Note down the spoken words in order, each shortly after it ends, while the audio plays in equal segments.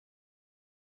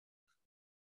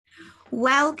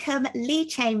Welcome, Lee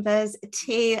Chambers,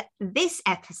 to this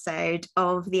episode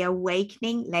of the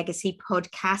Awakening Legacy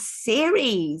podcast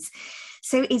series.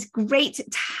 So it's great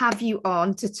to have you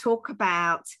on to talk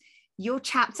about your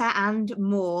chapter and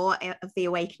more of the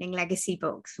Awakening Legacy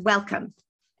books. Welcome.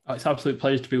 Oh, it's an absolute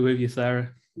pleasure to be with you,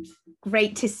 Sarah.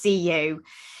 Great to see you.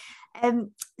 Let's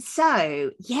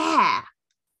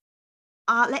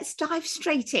dive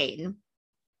straight in.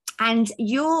 And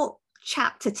your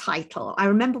chapter title, I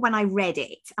remember when I read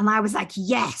it and I was like,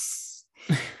 yes,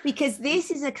 because this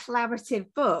is a collaborative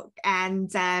book. And,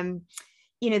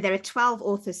 there are 12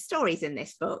 author stories in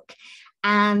this book.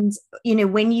 And,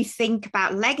 when you think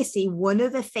about legacy, one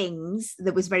of the things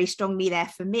that was very strongly there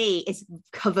for me is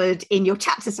covered in your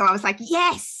chapter. So I was like,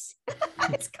 yes,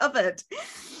 it's covered.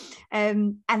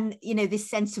 This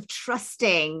sense of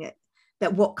trusting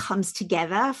that what comes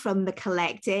together from the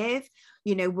collective,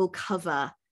 will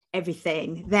cover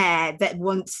everything there that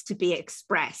wants to be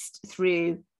expressed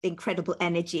through the incredible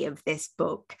energy of this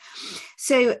book.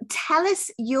 So tell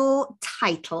us your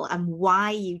title and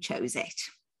why you chose it.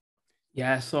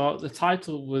 Yeah, so the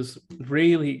title was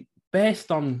really based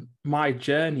on my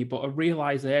journey, but a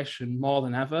realization more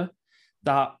than ever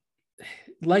that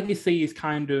legacy is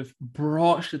kind of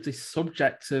broached as this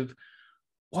subject of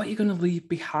what you're going to leave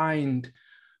behind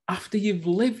after you've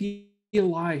lived your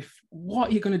life. What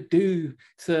are you going to do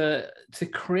to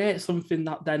create something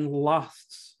that then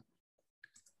lasts?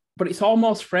 But it's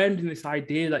almost framed in this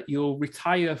idea that you'll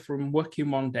retire from working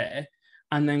one day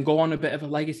and then go on a bit of a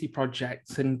legacy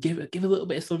project and give a little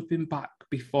bit of something back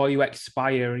before you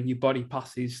expire and your body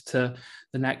passes to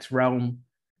the next realm.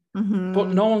 Mm-hmm.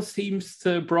 But no one seems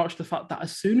to broach the fact that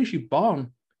as soon as you're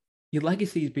born, your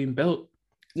legacy is being built.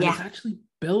 And it's actually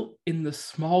built in the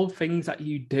small things that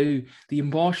you do, the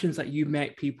emotions that you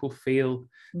make people feel,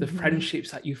 the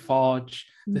friendships that you forge,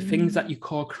 the things that you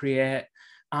co-create.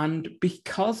 And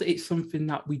because it's something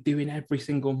that we do in every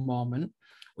single moment,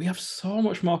 we have so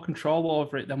much more control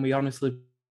over it than we honestly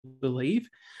believe.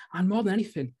 And more than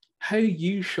anything, how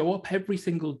you show up every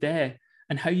single day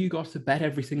and how you go to bed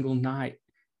every single night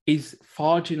is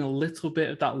forging a little bit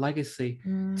of that legacy,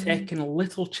 taking a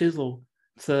little chisel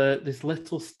to this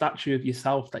little statue of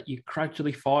yourself that you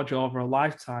gradually forge over a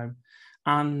lifetime.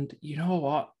 And you know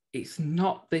what? It's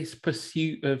not this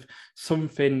pursuit of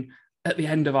something at the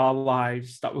end of our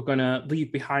lives that we're going to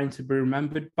leave behind to be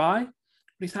remembered by, but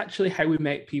it's actually how we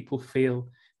make people feel,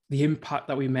 the impact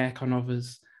that we make on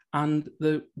others, and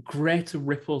the greater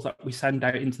ripples that we send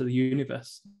out into the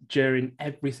universe during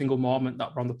every single moment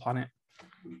that we're on the planet.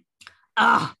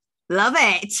 Oh, love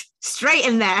it. Straight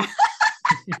in there.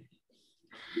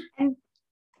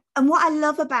 And what I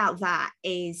love about that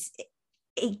is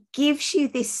it gives you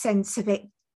this sense of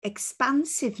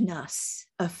expansiveness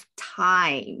of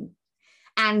time.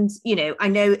 And, I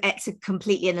know it's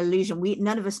completely an illusion.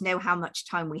 None of us know how much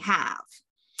time we have.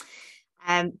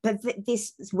 But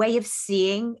this way of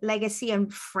seeing legacy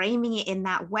and framing it in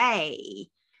that way,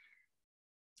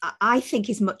 I think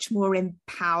is much more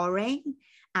empowering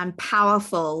and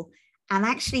powerful and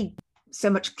actually so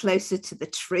much closer to the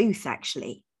truth,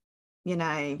 actually.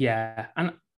 Yeah,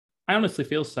 and I honestly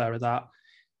feel, Sarah, that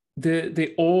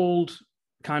the old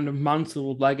kind of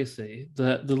mantle of legacy,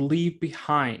 the leave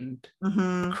behind,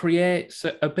 creates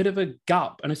a bit of a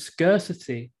gap and a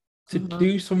scarcity to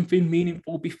do something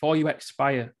meaningful before you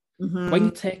expire. When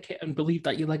you take it and believe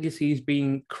that your legacy is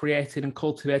being created and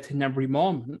cultivated in every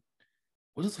moment,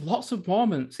 well, there's lots of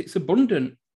moments. It's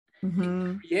abundant.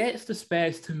 It creates the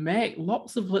space to make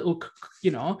lots of little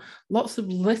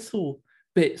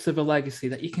bits of a legacy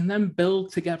that you can then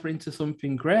build together into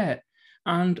something great.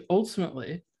 And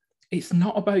ultimately, it's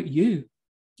not about you.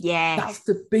 Yeah, that's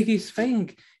the biggest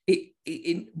thing.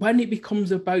 When it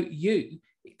becomes about you,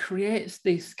 it creates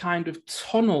this kind of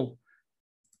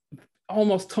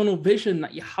almost tunnel vision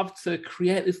that you have to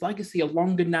create this legacy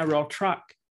along a narrow track.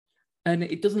 And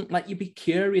it doesn't let you be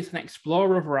curious and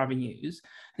explore other avenues.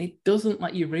 And it doesn't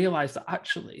let you realize that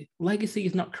actually legacy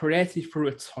is not created through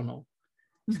a tunnel.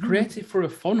 It's created through a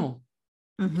funnel.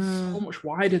 It's so much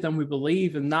wider than we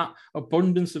believe. And that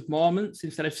abundance of moments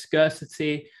instead of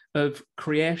scarcity of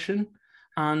creation,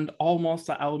 and almost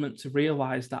that element to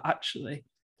realize that actually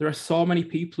there are so many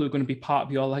people who are going to be part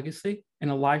of your legacy in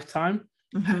a lifetime.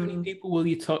 How many people will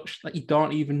you touch that you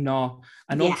don't even know?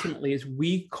 And ultimately, as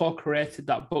we co-created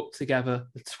that book together,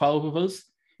 the 12 of us,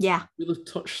 we'll have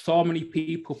touched so many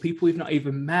people we've not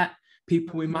even met,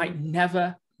 people we might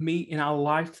never meet in our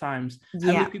lifetimes.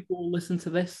 How many people will listen to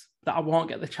this that I won't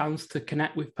get the chance to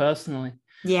connect with personally?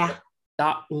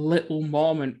 That little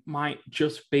moment might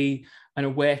just be an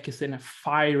awakening, a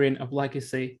firing of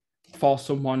legacy for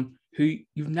someone who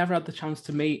you've never had the chance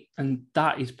to meet. And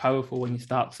that is powerful when you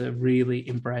start to really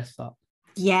embrace that.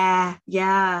 Yeah.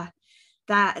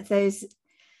 That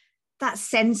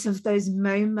sense of those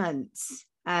moments.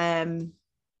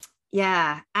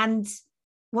 Yeah. And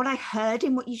what I heard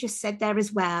in what you just said there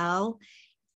as well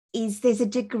is there's a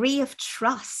degree of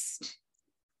trust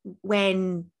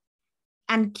and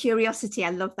curiosity. I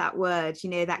love that word,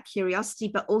 that curiosity,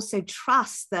 but also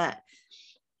trust that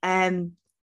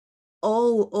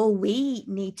all we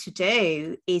need to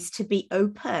do is to be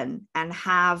open and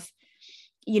have,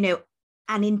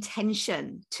 an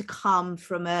intention to come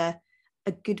from a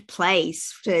good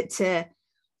place to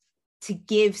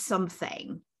give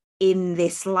something in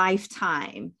this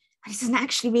lifetime. It doesn't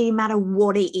actually really matter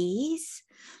what it is,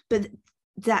 but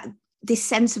that this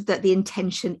sense of that the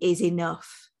intention is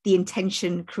enough. The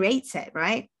intention creates it,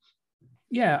 right?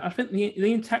 Yeah, I think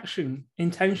the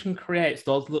intention creates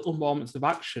those little moments of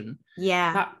action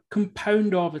that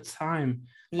compound over time.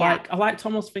 Like, I like to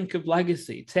almost think of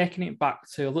legacy, taking it back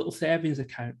to a little savings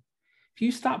account. If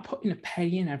you start putting a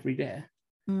penny in every day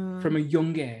from a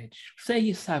young age, say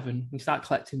you're 7, you start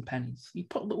collecting pennies, you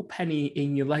put a little penny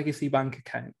in your legacy bank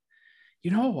account.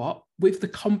 You know what? With the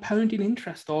compounding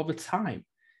interest over time,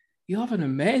 you'll have an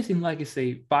amazing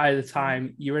legacy by the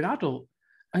time you're an adult,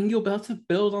 and you'll be able to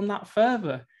build on that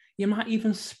further. You might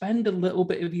even spend a little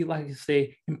bit of your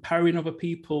legacy empowering other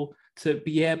people to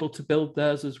be able to build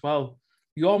theirs as well.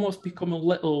 You almost become a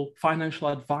little financial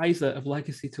advisor of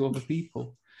legacy to other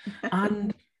people.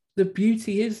 And the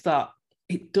beauty is that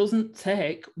it doesn't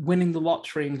take winning the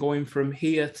lottery and going from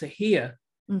here to here.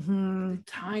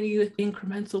 Tiny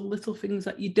incremental little things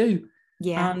that you do.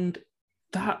 And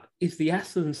that is the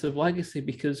essence of legacy,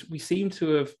 because we seem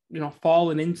to have,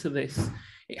 fallen into this.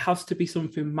 It has to be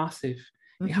something massive.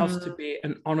 It has to be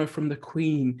an honor from the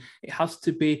Queen. It has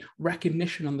to be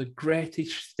recognition on the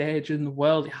greatest stage in the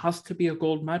world. It has to be a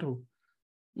gold medal.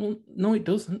 Well, no, it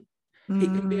doesn't. It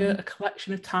can be a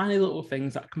collection of tiny little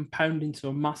things that compound into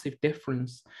a massive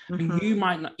difference. And you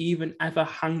might not even ever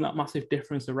hang that massive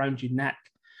difference around your neck,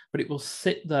 but it will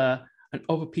sit there and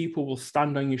other people will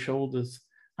stand on your shoulders.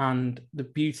 And the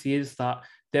beauty is that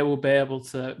they will be able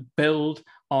to build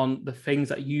on the things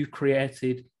that you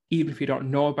created, even if you don't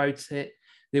know about it.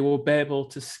 They will be able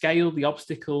to scale the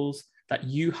obstacles that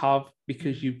you have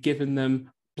because you've given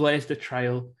them, blazed a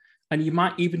trail. And you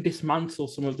might even dismantle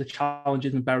some of the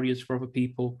challenges and barriers for other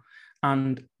people.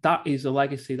 And that is a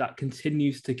legacy that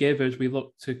continues to give as we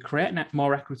look to create a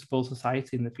more equitable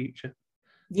society in the future.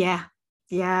 Yeah.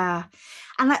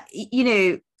 And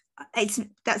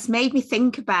that's made me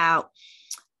think about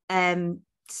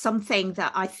something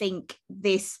that I think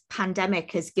this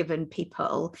pandemic has given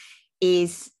people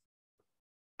is,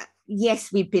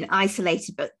 yes, we've been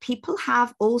isolated, but people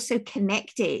have also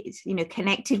connected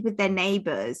with their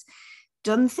neighbors,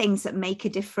 done things that make a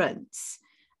difference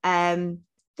that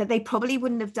they probably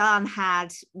wouldn't have done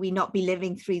had we not be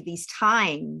living through these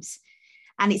times.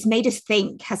 And it's made us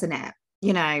think, hasn't it?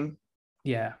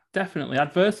 Yeah, definitely.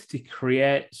 Adversity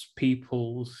creates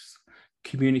people's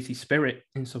community spirit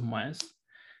in some ways.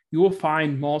 You will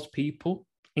find most people,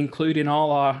 including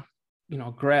all our,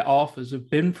 great authors, have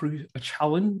been through a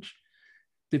challenge.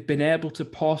 They've been able to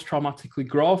post-traumatically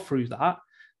grow through that.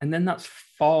 And then that's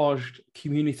forged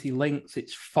community links.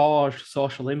 It's forged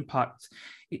social impact.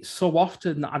 It's so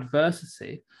often the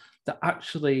adversity that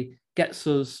actually gets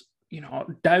us,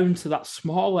 down to that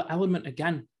smaller element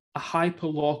again, a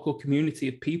hyper-local community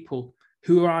of people.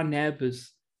 Who are our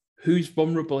neighbours? Who's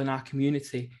vulnerable in our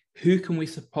community? Who can we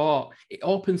support? It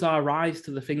opens our eyes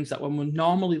to the things that when we're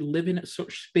normally living at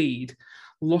such speed,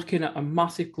 looking at a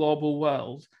massive global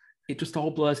world, it just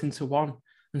all blurs into one.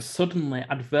 And suddenly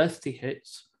adversity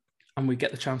hits and we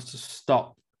get the chance to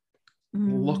stop,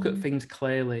 look at things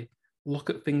clearly, look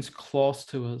at things close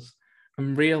to us,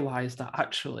 and realize that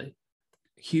actually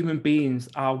human beings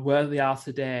are where they are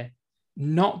today,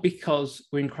 not because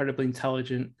we're incredibly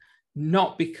intelligent,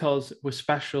 not because we're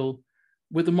special.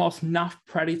 We're the most naff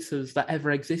predators that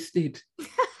ever existed.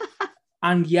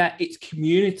 And yet it's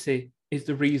community is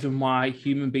the reason why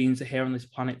human beings are here on this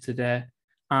planet today.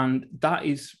 And that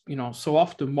is, so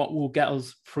often what will get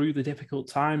us through the difficult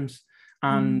times.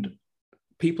 And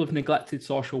people have neglected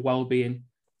social well-being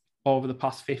over the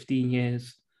past 15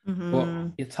 years. But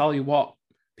I tell you what,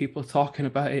 people are talking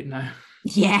about it now.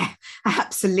 Yeah,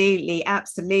 absolutely.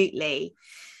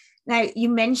 Now, you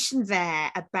mentioned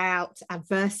there about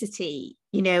adversity,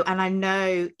 and I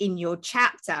know in your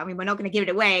chapter, we're not going to give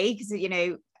it away because,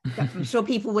 I'm sure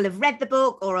people will have read the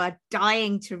book or are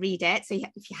dying to read it. So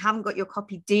if you haven't got your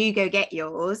copy, do go get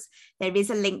yours. There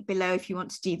is a link below if you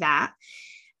want to do that.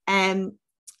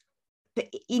 but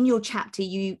in your chapter,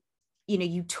 you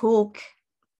talk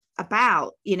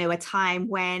about, a time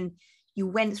when you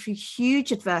went through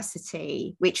huge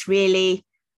adversity, which really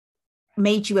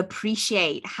made you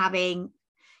appreciate having,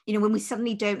 when we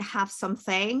suddenly don't have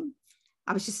something.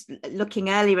 I was just looking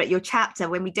earlier at your chapter,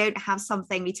 when we don't have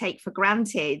something we take for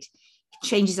granted, it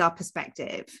changes our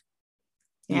perspective.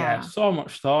 Yeah, so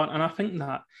much so. And I think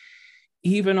that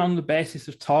even on the basis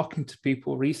of talking to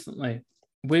people recently,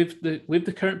 with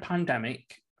the current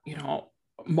pandemic,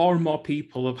 more and more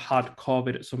people have had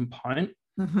COVID at some point.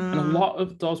 Mm-hmm. And a lot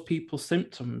of those people's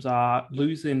symptoms are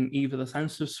losing either the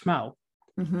sense of smell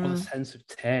mm-hmm. or the sense of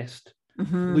taste,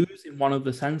 mm-hmm. losing one of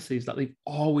the senses that they've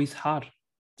always had.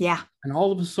 Yeah. And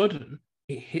all of a sudden,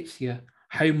 it hits you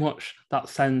how much that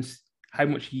sense, how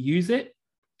much you use it,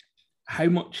 how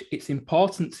much it's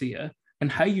important to you,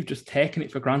 and how you've just taken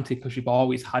it for granted because you've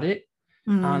always had it.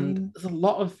 And there's a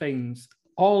lot of things,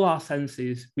 all our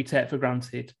senses we take for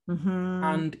granted. Mm-hmm.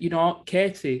 And,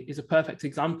 Katie is a perfect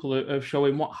example of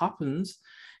showing what happens,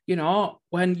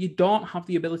 when you don't have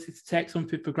the ability to take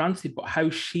something for granted, but how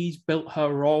she's built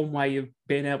her own way of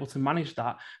being able to manage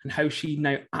that, and how she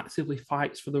now actively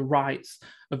fights for the rights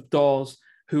of those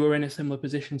who are in a similar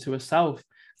position to herself.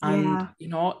 And,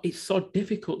 it's so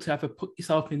difficult to ever put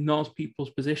yourself in those people's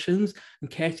positions. And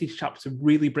Katie's chapter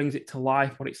really brings it to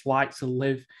life, what it's like to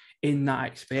live in that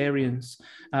experience.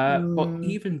 But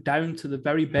even down to the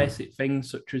very basic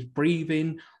things such as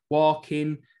breathing,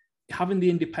 walking, having the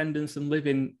independence and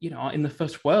living, in the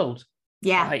first world.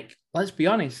 Yeah. Like, let's be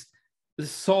honest,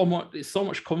 there's so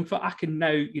much comfort. I can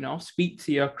now, speak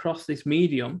to you across this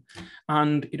medium,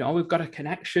 and, we've got a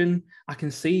connection. I can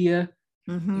see you.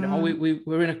 Mm-hmm.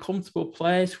 We're in a comfortable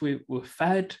place. We're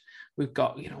fed. We've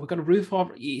got a roof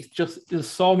over. It's just, there's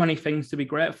so many things to be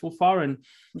grateful for. And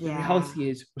the reality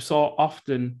is, we're so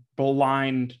often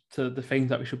blind to the things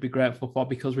that we should be grateful for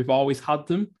because we've always had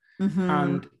them. Mm-hmm.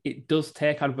 And it does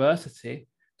take adversity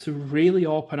to really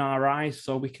open our eyes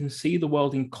so we can see the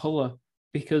world in color,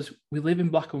 because we live in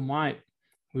black and white.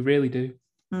 We really do.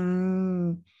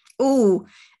 Oh,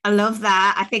 I love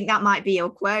that. I think that might be your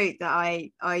quote that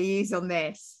I use on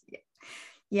this.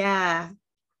 Yeah.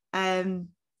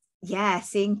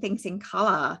 Seeing things in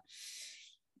color.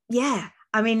 Yeah.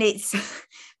 I mean, it's,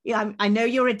 I know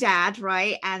you're a dad,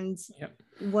 right? And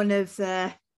one of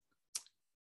the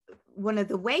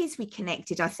ways we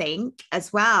connected, I think,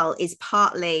 as well, is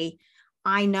partly,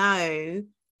 I know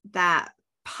that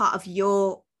part of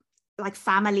your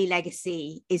family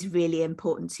legacy is really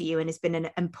important to you and has been an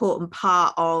important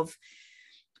part of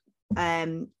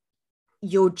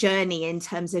your journey in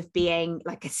terms of being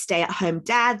like a stay-at-home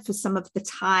dad for some of the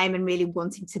time and really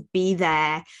wanting to be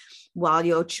there while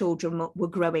your children were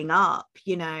growing up.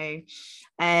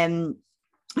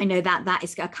 I know that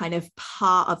is a kind of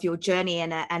part of your journey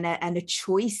and a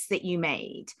choice that you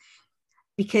made,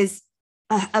 because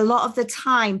a lot of the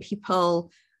time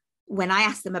people, when I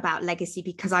ask them about legacy,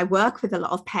 because I work with a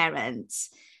lot of parents,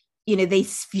 they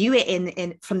view it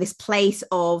in from this place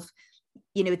of,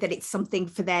 that it's something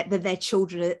for their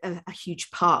children, a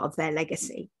huge part of their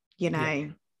legacy,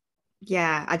 I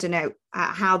don't know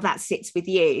how that sits with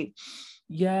you.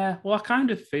 Yeah, well, I kind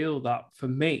of feel that for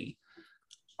me,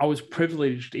 I was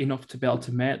privileged enough to be able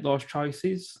to make those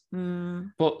choices,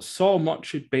 but so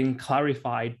much had been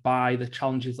clarified by the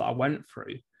challenges that I went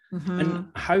through. Mm-hmm. And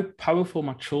how powerful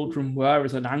my children were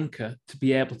as an anchor to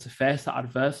be able to face that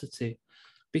adversity.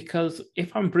 Because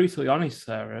if I'm brutally honest,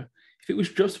 Sarah, if it was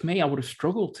just me, I would have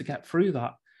struggled to get through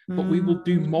that. But we will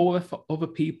do more for other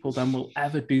people than we'll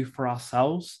ever do for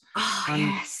ourselves.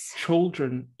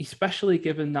 Children, especially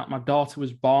given that my daughter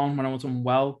was born when I was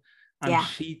unwell, and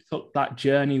she took that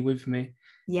journey with me,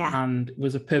 and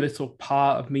was a pivotal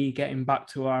part of me getting back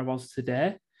to where I was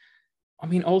today. I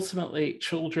mean, ultimately,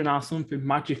 children are something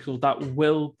magical that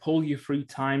will pull you through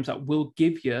times, that will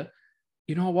give you,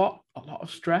 a lot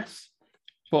of stress.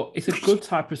 But it's a good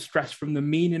type of stress from the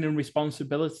meaning and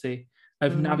responsibility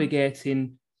of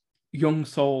navigating young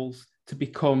souls to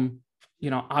become,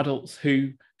 adults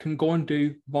who can go and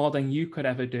do more than you could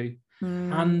ever do.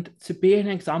 And to be an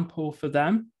example for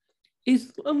them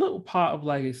is a little part of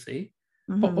legacy.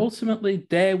 But ultimately,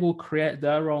 they will create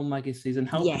their own legacies and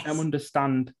help them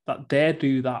understand that they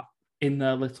do that in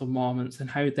their little moments, and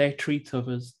how they treat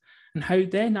others and how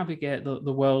they navigate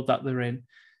the world that they're in.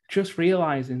 Just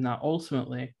realizing that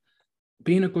ultimately,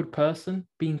 being a good person,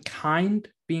 being kind,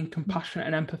 being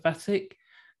compassionate and empathetic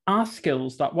are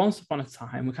skills that once upon a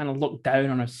time we kind of looked down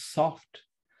on as soft.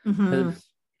 Because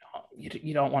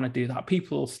you don't want to do that.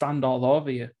 People will stand all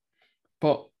over you.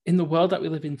 But in the world that we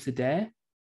live in today,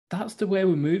 that's the way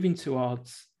we're moving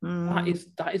towards.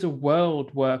 That is a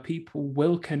world where people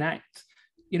will connect.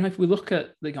 You know, if we look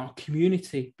at the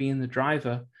community being the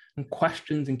driver, and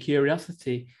questions and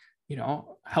curiosity, you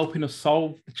know, helping us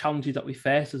solve the challenges that we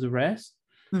face as a race,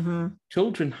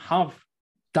 children have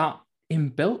that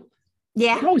inbuilt.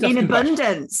 Yeah, in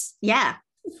abundance. Yeah.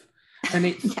 And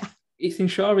it's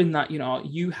ensuring that, you know,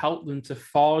 you help them to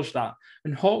forge that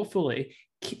and hopefully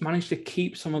manage to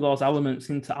keep some of those elements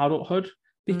into adulthood.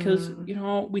 Because, you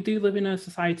know, we do live in a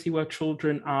society where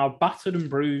children are battered and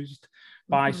bruised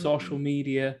by social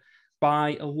media,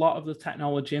 by a lot of the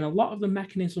technology and a lot of the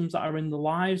mechanisms that are in their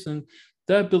lives, and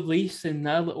their beliefs in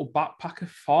their little backpack are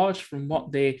forged from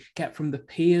what they get from the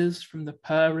peers, from the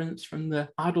parents, from the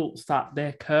adults that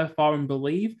they care for and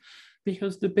believe.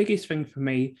 Because the biggest thing for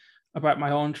me about my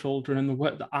own children and the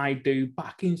work that I do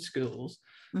back in schools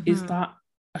is that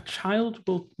a child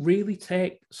will really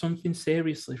take something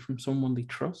seriously from someone they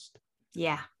trust.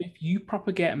 Yeah. If you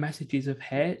propagate messages of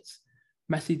hate,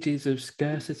 messages of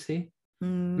scarcity,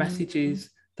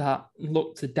 messages that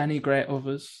look to denigrate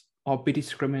others or be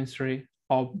discriminatory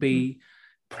or be,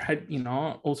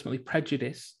 ultimately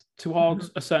prejudiced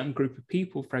towards a certain group of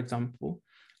people, for example,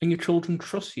 and your children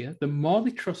trust you, the more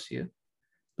they trust you,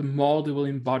 the more they will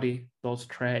embody those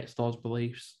traits, those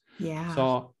beliefs. Yeah.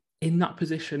 So in that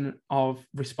position of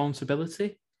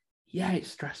responsibility, yeah,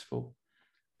 it's stressful,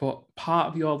 but part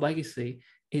of your legacy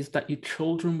is that your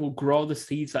children will grow the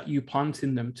seeds that you plant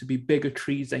in them to be bigger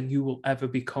trees than you will ever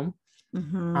become.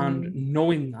 And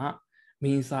knowing that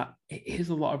means that it is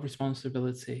a lot of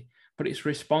responsibility, but it's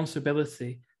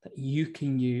responsibility that you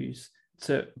can use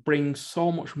to bring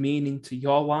so much meaning to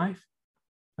your life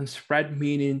and spread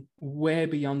meaning way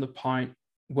beyond the point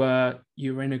where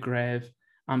you're in a grave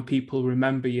and people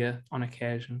remember you on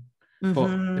occasion. But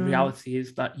the reality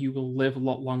is that you will live a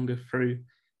lot longer through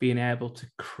being able to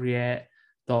create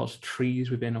those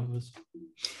trees within others.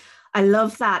 I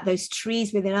love that, those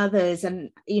trees within others. And,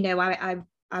 you know, I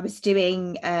was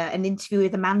doing an interview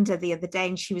with Amanda the other day,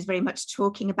 and she was very much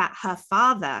talking about her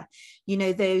father, you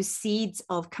know, those seeds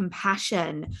of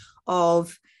compassion,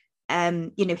 of,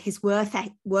 you know, his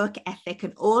work ethic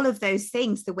and all of those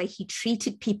things, the way he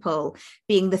treated people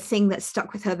being the thing that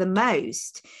stuck with her the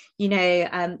most. You know,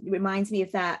 it reminds me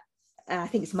of that, I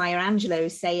think it's Maya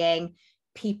Angelou saying,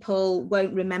 people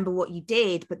won't remember what you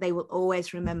did, but they will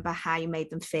always remember how you made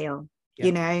them feel,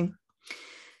 you know?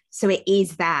 So it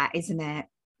is that, isn't it?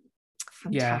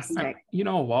 Fantastic. Yeah. You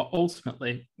know what?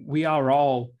 Ultimately, we are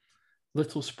all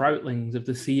little sproutlings of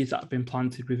the seeds that have been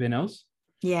planted within us.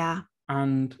 Yeah.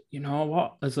 And you know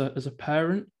what? As a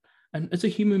parent and as a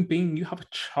human being, you have a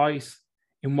choice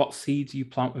in what seeds you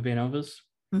plant within others.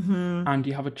 And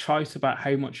you have a choice about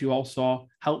how much you also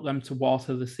help them to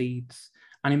water the seeds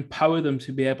and empower them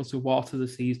to be able to water the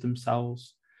seeds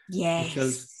themselves. Yes.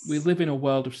 Because we live in a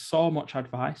world of so much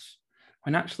advice,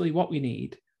 when actually what we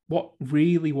need, what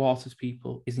really waters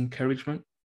people, is encouragement.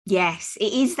 Yes,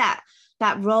 it is that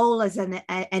role as an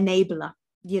enabler,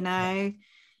 you know,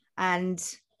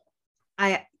 and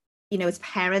you know, as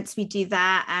parents, we do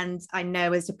that. And I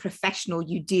know as a professional,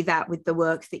 you do that with the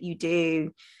work that you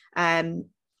do.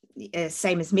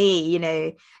 Same as me, you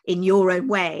know, in your own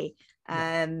way.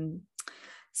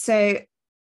 So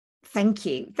thank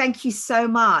you so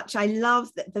much. I love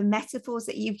that the metaphors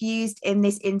that you've used in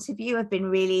this interview have been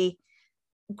really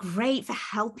great for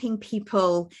helping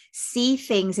people see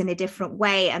things in a different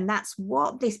way. And that's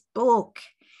what this book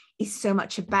is so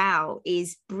much about,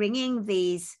 is bringing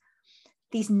these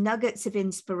nuggets of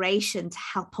inspiration to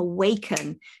help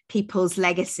awaken people's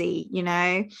legacy, you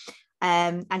know,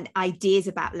 and ideas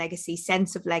about legacy,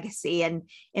 sense of legacy, and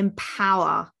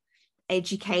empower,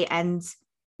 educate. And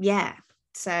yeah,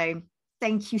 so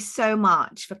thank you so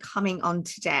much for coming on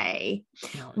today.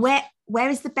 Where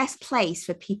is the best place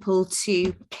for people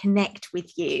to connect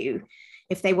with you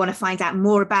if they want to find out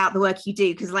more about the work you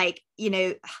do? Because, like, you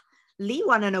know, Lee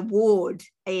won an award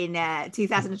in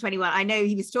 2021. I know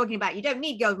he was talking about you don't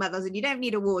need gold medals and you don't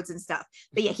need awards and stuff,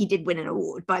 but yeah, he did win an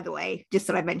award, by the way, just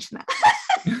so I mentioned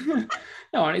that.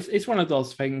 No, and it's one of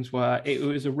those things where it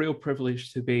was a real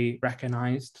privilege to be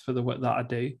recognised for the work that I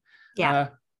do. Yeah.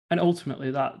 And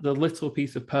ultimately, that the little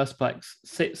piece of Perspex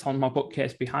sits on my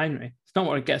bookcase behind me. It's not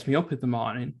what gets me up in the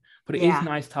morning, but it is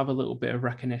nice to have a little bit of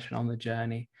recognition on the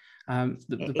journey.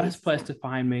 The best place to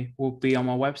find me will be on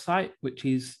my website, which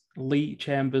is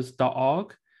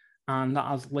leechambers.org. And that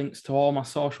has links to all my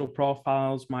social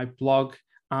profiles, my blog,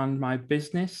 and my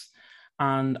business.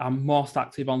 And I'm most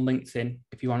active on LinkedIn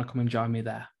if you want to come and join me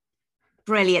there.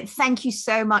 Brilliant. Thank you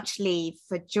so much, Lee,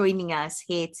 for joining us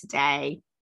here today.